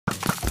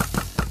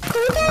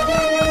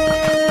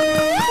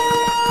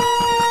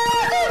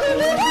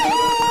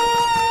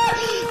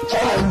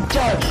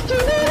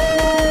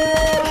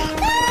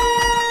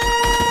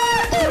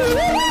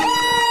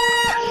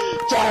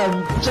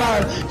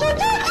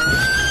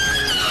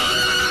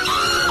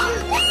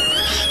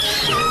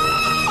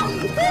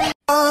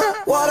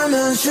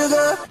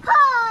sugar.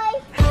 Hi.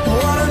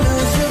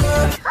 Watermelon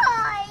sugar.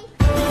 Hi.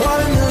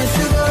 Watermelon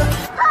sugar.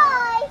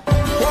 Hi.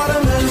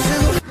 Watermelon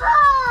sugar.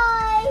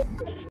 Hi.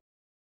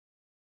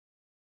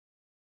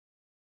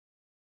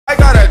 I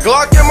got a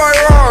Glock in my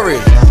Rari.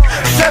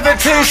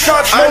 17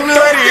 shots, no 38.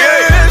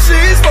 Yeah,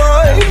 she's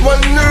mine.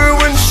 Wonder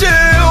when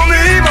she'll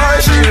be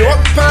mine. She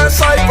walked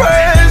past like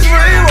praise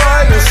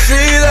rewind to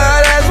see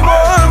that as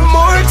one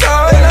more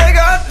time. And I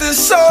got this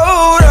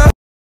soda.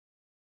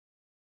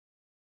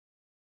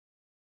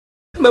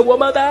 Me voy a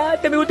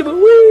matar, mi último.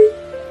 Wee,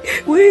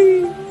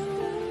 wee,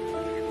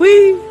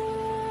 wee.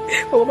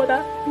 Me voy a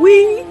matar.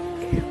 Wee,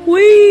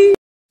 wee.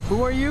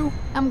 Who are you?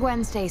 I'm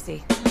Gwen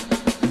Stacy.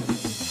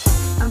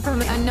 I'm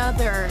from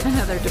another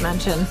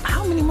dimension.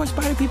 How many more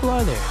spider people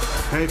are there?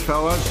 Hey,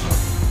 fellas.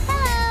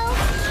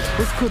 Hello.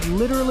 This could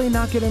literally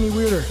not get any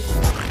weirder.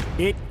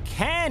 It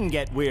can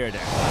get weirder.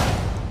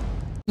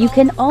 You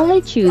can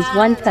only choose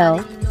one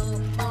pill.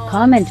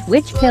 Comment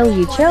which pill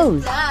you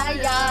chose.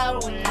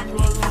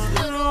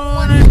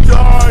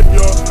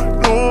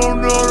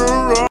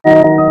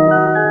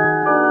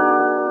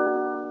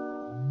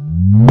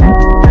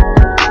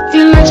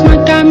 You likes my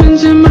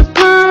diamonds and my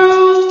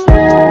pearls.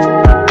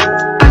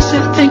 I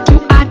said thank you,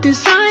 I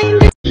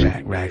designed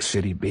it. Rack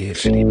city bitch,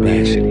 city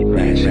bitch, city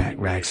bitch,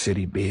 rack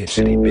city bitch,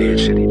 city bitch,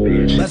 city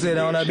bitch. Bust it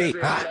on a beat.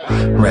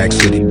 Rack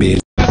city bitch.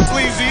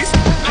 Sleazies,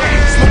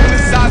 smoking the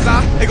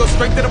Zaza, they go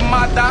straight to the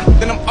Mata.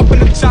 Then I'm up in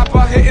the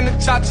chopper, hitting the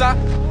cha-cha.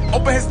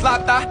 Open his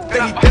lata,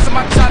 then he dissing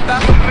my chata.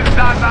 Smoking the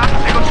Zaza,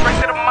 they go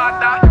straight to the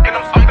Mata. And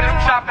I'm up in the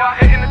chopper,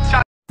 hitting the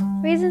cha.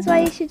 Reasons why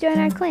you should join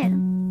our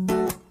clan.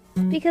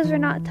 Because we're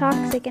not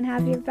toxic and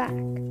have your back.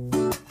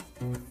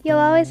 You'll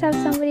always have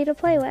somebody to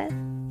play with.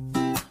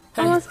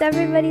 Almost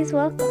everybody's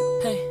welcome.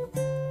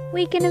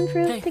 We can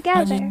improve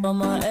together.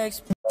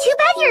 Too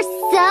bad you're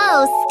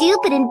so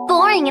stupid and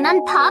boring and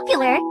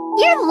unpopular.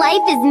 Your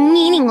life is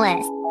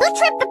meaningless. Who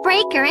tripped the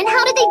breaker and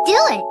how did they do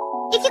it?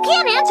 If you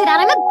can't answer that,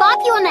 I'm gonna bop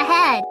you on the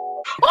head.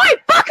 Oi,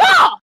 fuck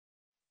off!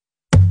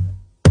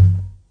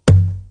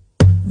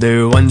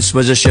 There once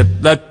was a ship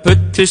that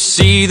put to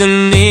sea. The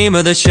name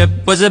of the ship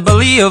was a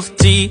Billy of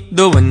Tea.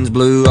 The winds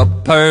blew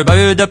up her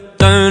bow, up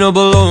down, oh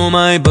below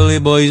my bully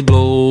boys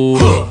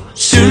blow.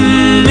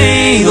 Soon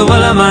may the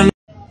Wellerman.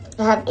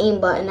 I have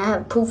aimbot and I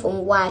have proof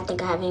on why I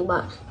think I have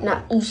aimbot.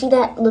 Now, you see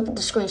that? Look at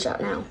the screenshot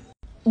now.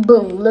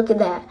 Boom, look at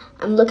that.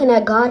 I'm looking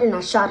at God and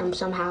I shot him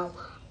somehow.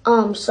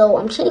 So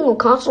I'm cheating on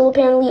console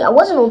apparently. I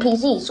wasn't on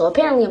PC, so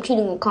apparently I'm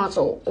cheating on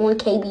console, on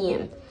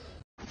KBM.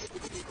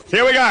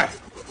 Here we go.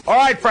 All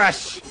right,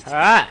 Fresh. All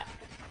right.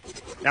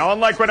 Now,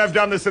 unlike when I've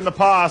done this in the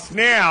past,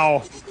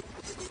 now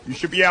you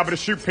should be able to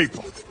shoot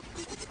people.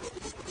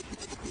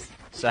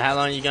 So how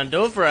long are you gonna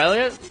do it for,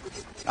 Elliot?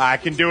 I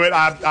can do it.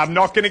 I'm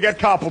not gonna get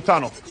carpal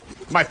tunnel.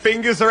 My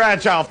fingers are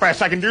agile,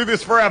 Fresh. I can do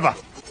this forever.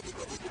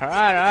 All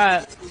right, all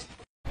right.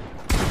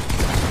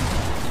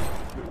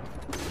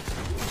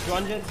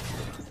 200.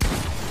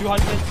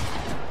 200.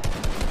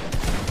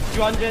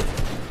 200.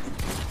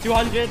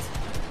 200.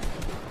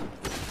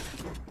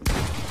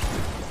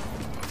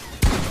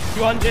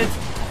 200.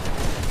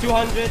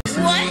 200.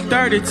 What?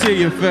 30 to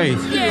your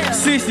face. Yeah.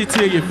 60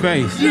 to your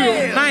face.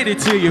 Yeah. 90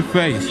 to your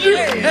face.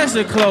 Yeah. That's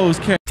a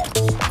closed case.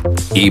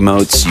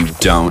 Emotes you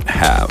don't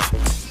have.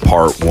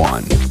 Part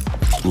 1.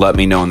 Let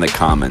me know in the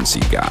comments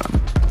you got them.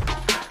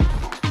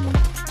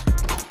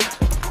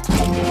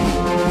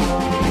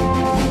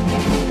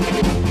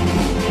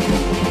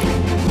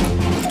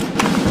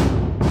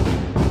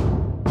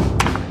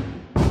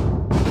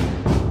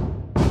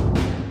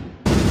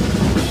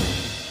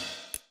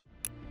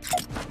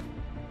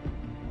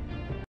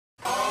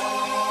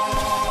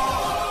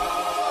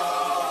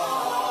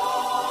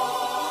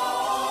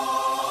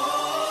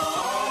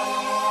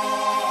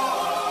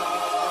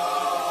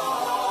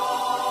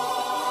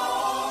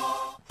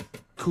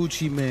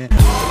 Coochie man.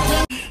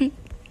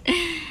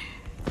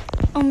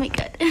 Oh my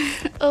god.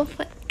 Oh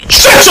fuck.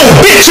 Shut your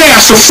bitch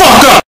ass the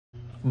fuck up!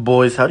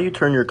 Boys, how do you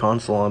turn your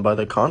console on? By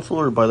the console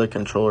or by the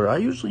controller? I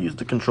usually use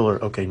the controller.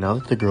 Okay, now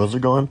that the girls are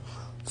gone,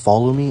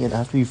 follow me, and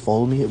after you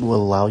follow me, it will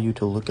allow you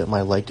to look at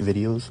my liked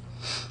videos.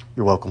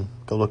 You're welcome.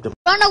 Go look them.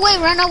 Run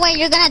away,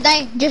 you're gonna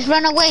die. Just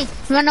run away,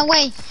 run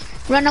away,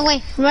 run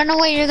away, run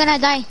away, you're gonna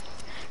die.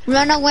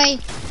 Run away.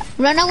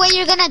 Run away,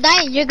 you're gonna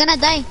die, you're gonna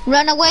die.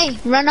 Run away,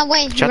 run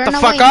away, Shut run the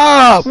away. fuck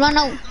up! Run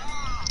away.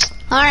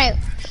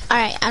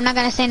 Alright, I'm not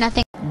gonna say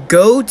nothing.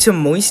 Go to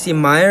Moisty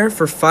Meyer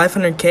for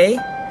 500k?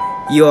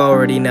 You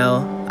already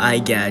know, I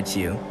got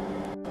you.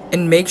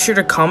 And make sure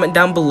to comment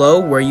down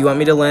below where you want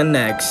me to land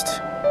next.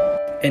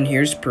 And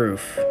here's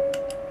proof.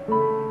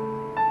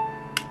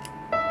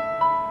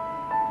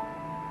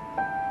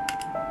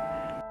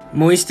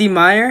 Moisty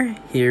Meyer,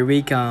 here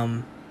we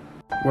come.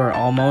 We're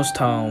almost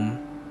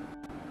home.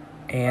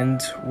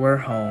 And we're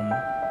home.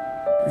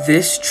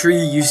 This tree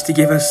used to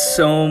give us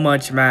so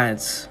much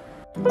mats.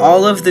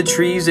 All of the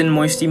trees in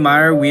Moisty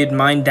Meyer we had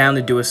mined down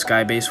to do a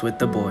skybase with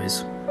the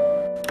boys.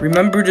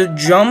 Remember to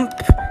jump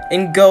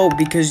and go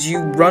because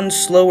you run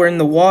slower in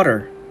the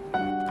water.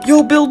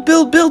 Yo, build,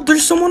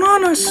 there's someone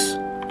on us.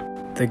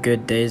 the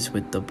good days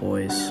with the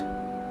boys.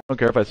 I don't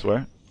care if I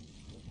swear.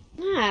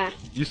 Nah.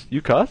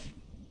 You cuss?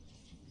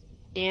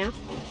 Yeah.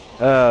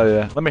 Oh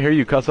yeah. Let me hear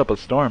you cuss up a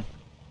storm.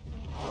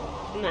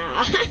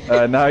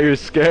 Nah. Now you're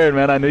scared,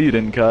 man. I knew you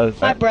didn't cuss.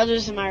 My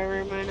brother's in my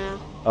room right now.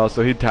 Oh,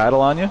 so he'd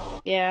tattle on you?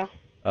 Yeah.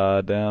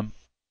 Damn.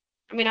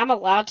 I mean, I'm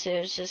allowed to,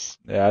 it's just...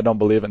 Yeah, I don't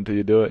believe it until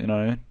you do it, you know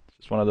what I mean? It's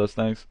just one of those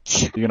things.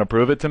 You gonna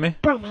prove it to me?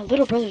 Bro, my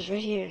little brother's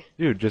right here.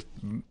 Dude, just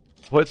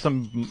put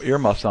some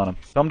earmuffs on him.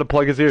 Tell him to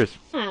plug his ears.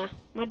 Huh.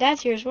 My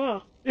dad's here as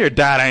well. Your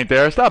dad ain't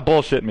there. Stop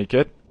bullshitting me,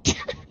 kid.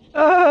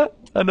 I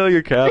know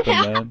you're capping,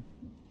 man.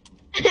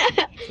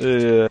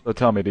 Yeah. So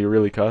tell me, do you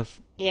really cuss?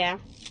 Yeah.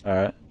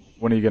 Alright.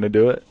 When are you gonna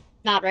do it?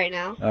 Not right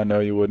now. I know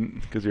you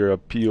wouldn't, because you're a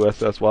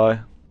PUSSY.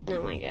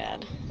 Oh my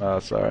god. Oh,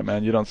 sorry,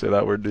 man. You don't say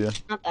that word, do you?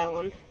 Not that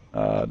one.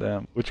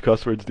 Damn. Which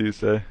cuss words do you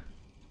say?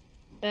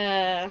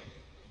 Why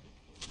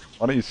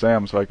don't you say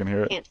them so I can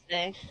hear it? Can't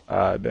say.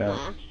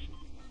 Damn.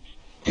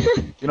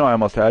 You know I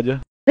almost had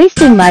you.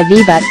 Wasting my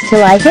V-Bucks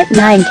till I hit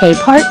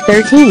 9K part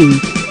 13.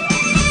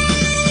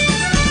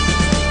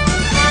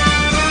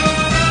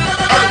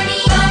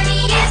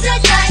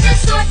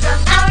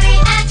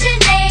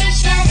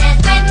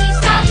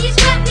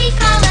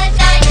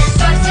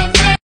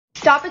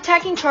 Stop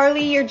attacking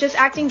Charlie, you're just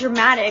acting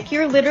dramatic.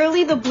 You're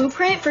literally the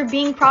blueprint for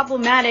being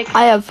problematic.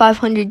 I have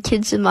 500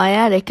 kids in my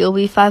attic. It'll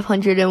be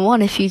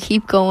 501 if you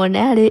keep going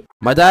at it.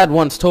 My dad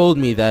once told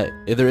me that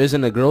if there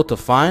isn't a girl to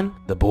find,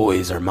 the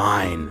boys are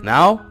mine.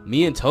 Now,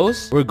 me and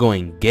Toast, we're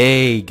going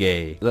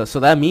gay. So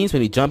that means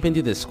when we jump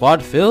into this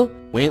squad, Phil,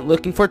 we ain't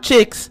looking for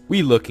chicks,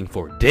 we looking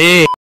for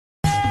dick.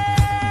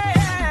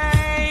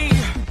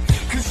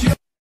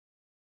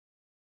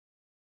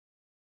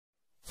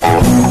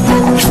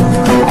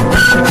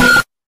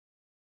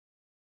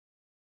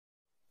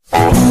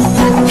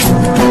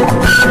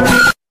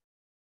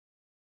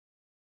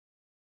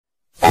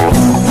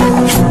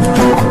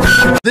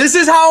 This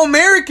is how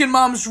American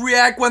moms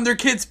react when their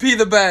kids pee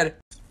the bed.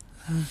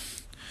 Oh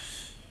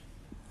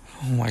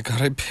my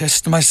god, I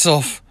pissed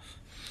myself.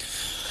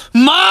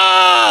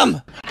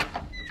 Mom!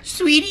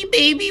 Sweetie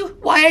baby,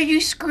 why are you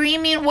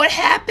screaming? What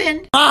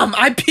happened? Mom,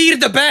 I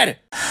peed the bed!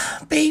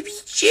 Baby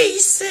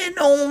Jason,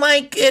 oh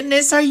my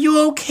goodness, are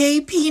you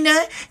okay,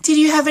 Peanut? Did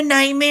you have a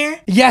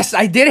nightmare? Yes,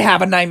 I did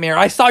have a nightmare.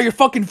 I saw your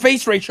fucking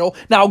face, Rachel.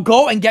 Now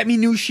go and get me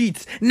new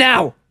sheets.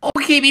 Now!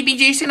 Okay, baby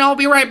Jason, I'll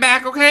be right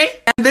back,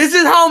 okay? And this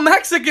is how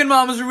Mexican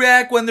moms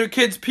react when their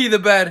kids pee the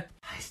bed.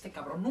 Este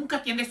cabrón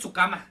nunca tiene su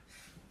cama.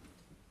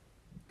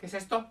 ¿Qué es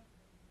esto?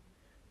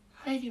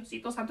 Ay,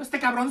 Diosito santo, este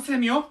cabrón se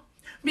mió.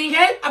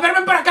 Miguel, a ver,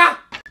 ven para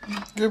acá.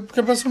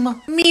 ¿Qué pasó,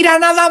 ma? Mira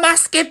nada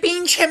más que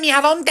pinche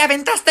miadón te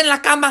aventaste en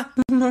la cama.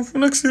 No, fue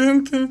un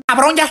accidente.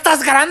 Cabrón, ya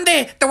estás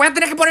grande. Te voy a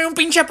tener que poner un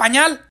pinche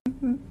pañal.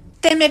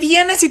 Te me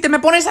vienes y te me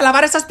pones a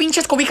lavar esas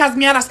pinches cobijas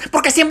miadas,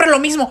 porque siempre es lo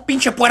mismo,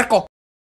 pinche puerco.